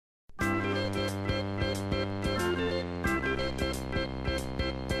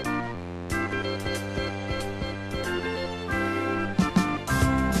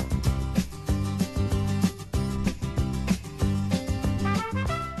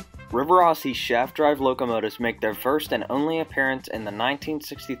Rivarossi shaft drive locomotives make their first and only appearance in the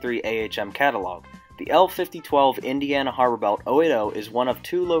 1963 AHM catalog. The L5012 Indiana Harbor Belt 080 is one of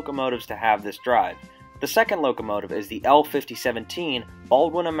two locomotives to have this drive. The second locomotive is the L5017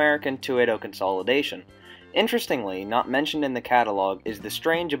 Baldwin American 280 consolidation. Interestingly, not mentioned in the catalog is the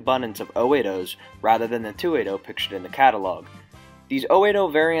strange abundance of 080s rather than the 280 pictured in the catalog. These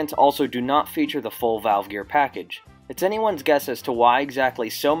 080 variants also do not feature the full valve gear package. It's anyone's guess as to why exactly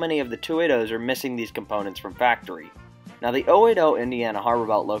so many of the 280s are missing these components from factory. Now the 080 Indiana Harbor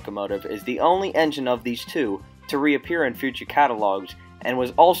Belt locomotive is the only engine of these two to reappear in future catalogs and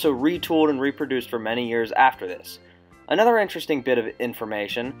was also retooled and reproduced for many years after this. Another interesting bit of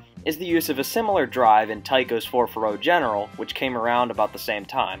information is the use of a similar drive in Tyco's 440 General, which came around about the same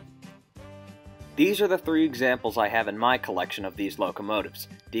time. These are the three examples I have in my collection of these locomotives.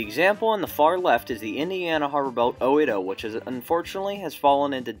 The example on the far left is the Indiana Harbor Belt 080, which unfortunately has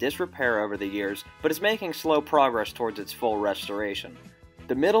fallen into disrepair over the years, but is making slow progress towards its full restoration.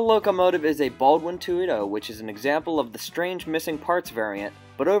 The middle locomotive is a Baldwin 280, which is an example of the strange missing parts variant,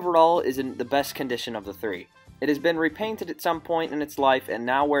 but overall is in the best condition of the three. It has been repainted at some point in its life and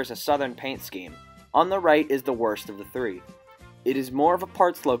now wears a southern paint scheme. On the right is the worst of the three. It is more of a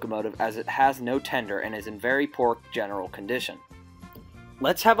parts locomotive as it has no tender and is in very poor general condition.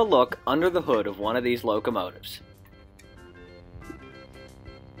 Let's have a look under the hood of one of these locomotives.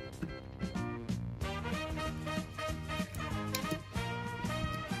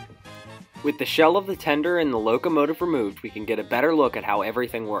 With the shell of the tender and the locomotive removed, we can get a better look at how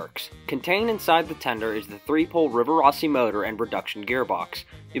everything works. Contained inside the tender is the 3-pole Rivarossi motor and reduction gearbox.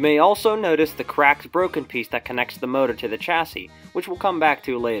 You may also notice the cracked broken piece that connects the motor to the chassis, which we'll come back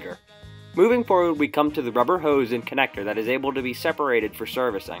to later. Moving forward, we come to the rubber hose and connector that is able to be separated for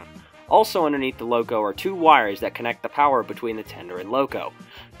servicing. Also underneath the loco are two wires that connect the power between the tender and loco.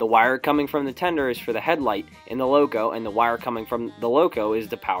 The wire coming from the tender is for the headlight in the loco, and the wire coming from the loco is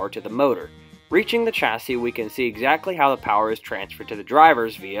the power to the motor. Reaching the chassis, we can see exactly how the power is transferred to the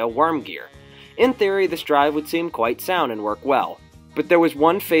drivers via worm gear. In theory, this drive would seem quite sound and work well, but there was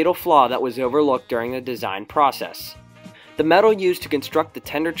one fatal flaw that was overlooked during the design process. The metal used to construct the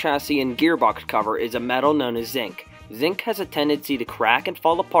tender chassis and gearbox cover is a metal known as zinc. Zinc has a tendency to crack and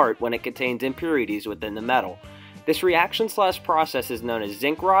fall apart when it contains impurities within the metal. This reaction/process is known as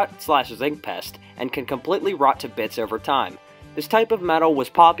zinc rot/zinc pest and can completely rot to bits over time. This type of metal was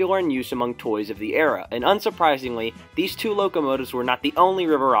popular in use among toys of the era, and unsurprisingly, these two locomotives were not the only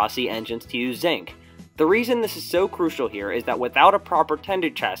Rivarossi engines to use zinc. The reason this is so crucial here is that without a proper tender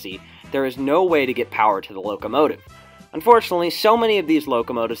chassis, there is no way to get power to the locomotive. Unfortunately, so many of these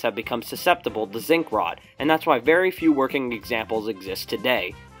locomotives have become susceptible to zinc rot, and that's why very few working examples exist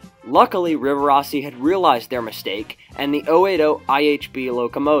today. Luckily, Rivarossi had realized their mistake, and the 080 IHB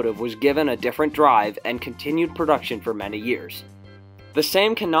locomotive was given a different drive and continued production for many years. The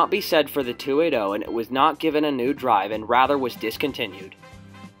same cannot be said for the 280, and it was not given a new drive and rather was discontinued.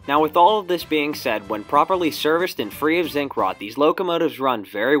 Now, with all of this being said, when properly serviced and free of zinc rot, these locomotives run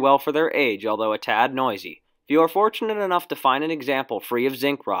very well for their age, although a tad noisy. If you are fortunate enough to find an example free of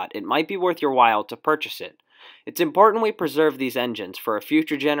zinc rot, it might be worth your while to purchase it. It's important we preserve these engines for a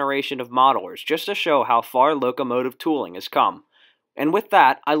future generation of modelers just to show how far locomotive tooling has come. And with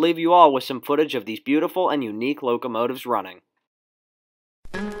that, I leave you all with some footage of these beautiful and unique locomotives running.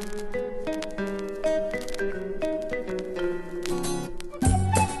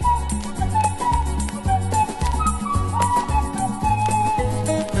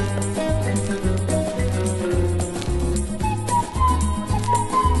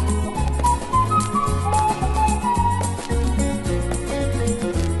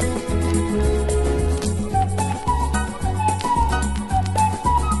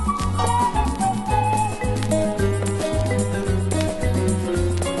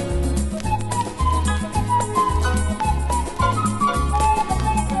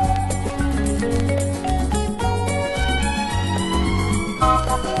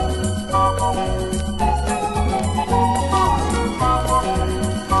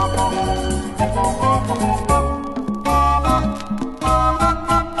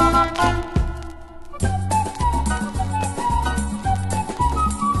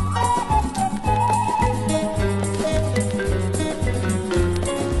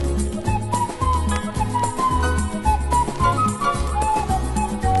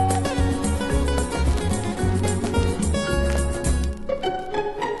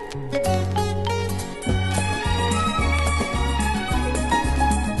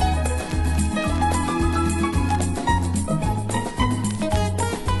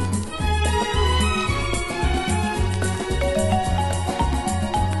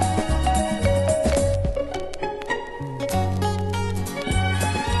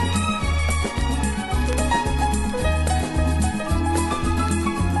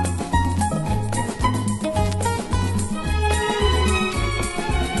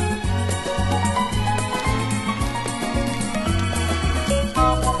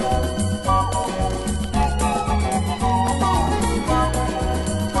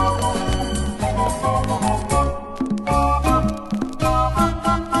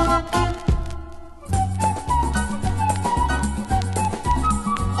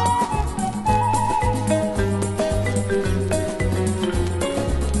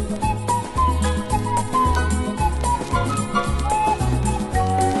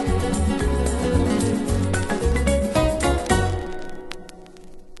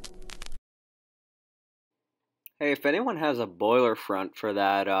 Hey, if anyone has a boiler front for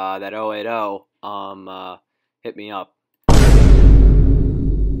that 080, hit me up.